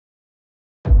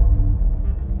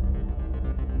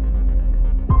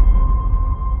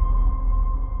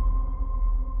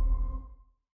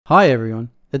Hi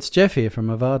everyone, it's Jeff here from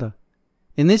Avada.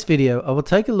 In this video, I will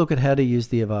take a look at how to use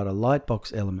the Avada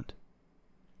Lightbox element.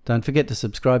 Don't forget to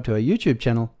subscribe to our YouTube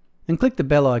channel and click the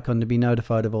bell icon to be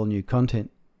notified of all new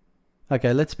content.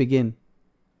 Okay, let's begin.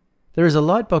 There is a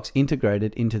Lightbox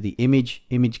integrated into the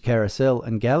image carousel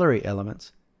and gallery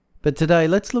elements, but today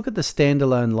let's look at the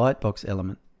standalone Lightbox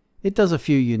element. It does a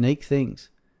few unique things.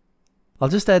 I'll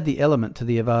just add the element to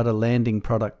the Avada landing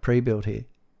product Prebuilt here.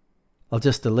 I'll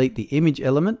just delete the image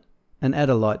element and add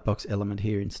a Lightbox element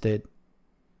here instead.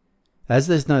 As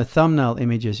there's no thumbnail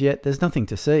images yet, there's nothing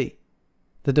to see.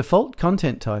 The default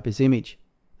content type is image,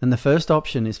 and the first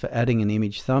option is for adding an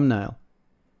image thumbnail.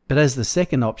 But as the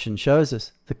second option shows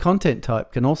us, the content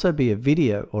type can also be a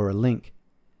video or a link.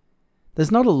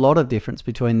 There's not a lot of difference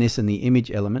between this and the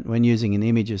image element when using an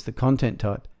image as the content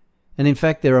type, and in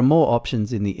fact there are more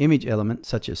options in the image element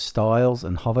such as styles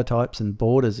and hover types and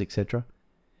borders, etc.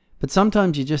 But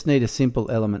sometimes you just need a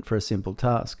simple element for a simple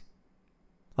task.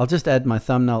 I'll just add my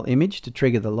thumbnail image to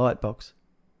trigger the Lightbox.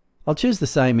 I'll choose the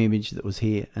same image that was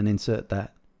here and insert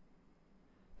that.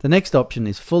 The next option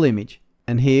is full image,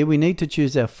 and here we need to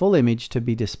choose our full image to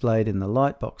be displayed in the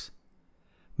Lightbox.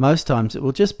 Most times it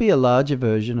will just be a larger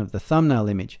version of the thumbnail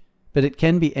image, but it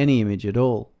can be any image at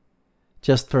all.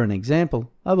 Just for an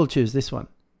example, I will choose this one.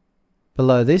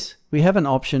 Below this, we have an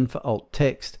option for alt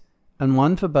text, and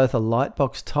one for both a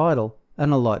Lightbox title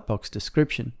and a Lightbox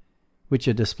description, which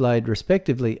are displayed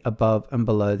respectively above and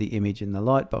below the image in the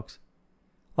Lightbox.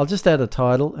 I'll just add a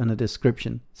title and a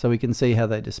description so we can see how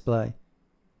they display.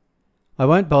 I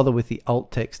won't bother with the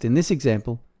alt text in this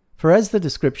example, for as the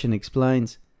description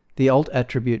explains, the alt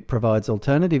attribute provides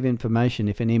alternative information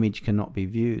if an image cannot be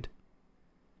viewed.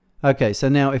 Okay, so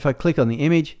now if I click on the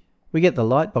image, we get the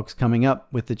Lightbox coming up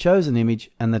with the chosen image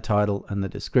and the title and the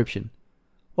description.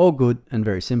 All good and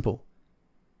very simple.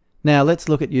 Now let's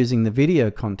look at using the video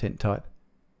content type.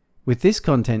 With this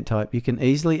content type, you can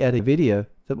easily add a video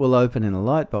that will open in a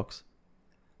Lightbox.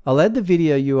 I'll add the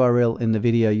video URL in the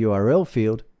video URL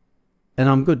field, and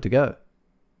I'm good to go.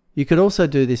 You could also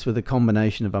do this with a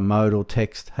combination of a modal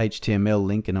text HTML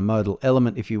link and a modal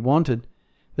element if you wanted,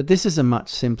 but this is a much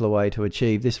simpler way to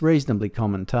achieve this reasonably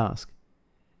common task.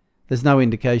 There's no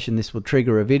indication this will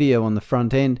trigger a video on the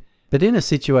front end, but in a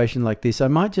situation like this, I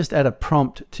might just add a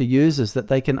prompt to users that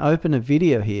they can open a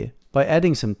video here by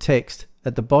adding some text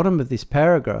at the bottom of this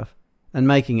paragraph and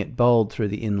making it bold through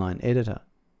the inline editor.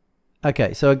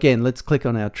 Okay, so again, let's click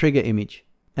on our trigger image,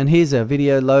 and here's our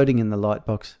video loading in the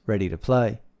Lightbox, ready to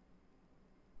play.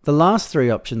 The last three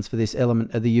options for this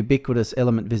element are the ubiquitous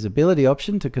element visibility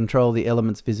option to control the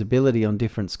element's visibility on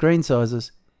different screen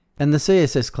sizes, and the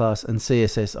CSS class and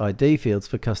CSS ID fields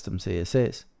for custom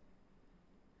CSS.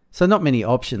 So not many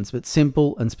options, but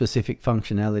simple and specific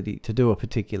functionality to do a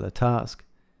particular task.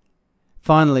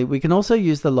 Finally, we can also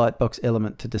use the Lightbox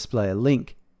element to display a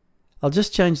link. I'll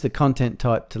just change the content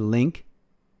type to link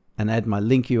and add my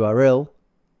link URL.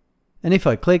 And if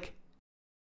I click,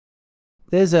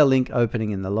 there's our link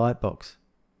opening in the Lightbox.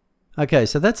 Okay,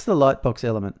 so that's the Lightbox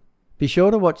element. Be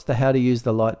sure to watch the How to Use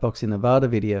the Lightbox in Avada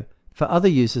video for other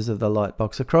uses of the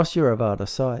Lightbox across your Avada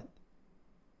site.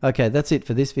 Okay, that's it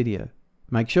for this video.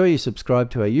 Make sure you subscribe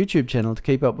to our YouTube channel to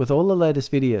keep up with all the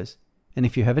latest videos. And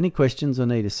if you have any questions or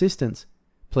need assistance,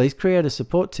 please create a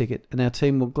support ticket and our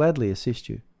team will gladly assist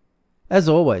you. As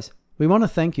always, we want to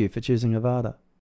thank you for choosing Avada.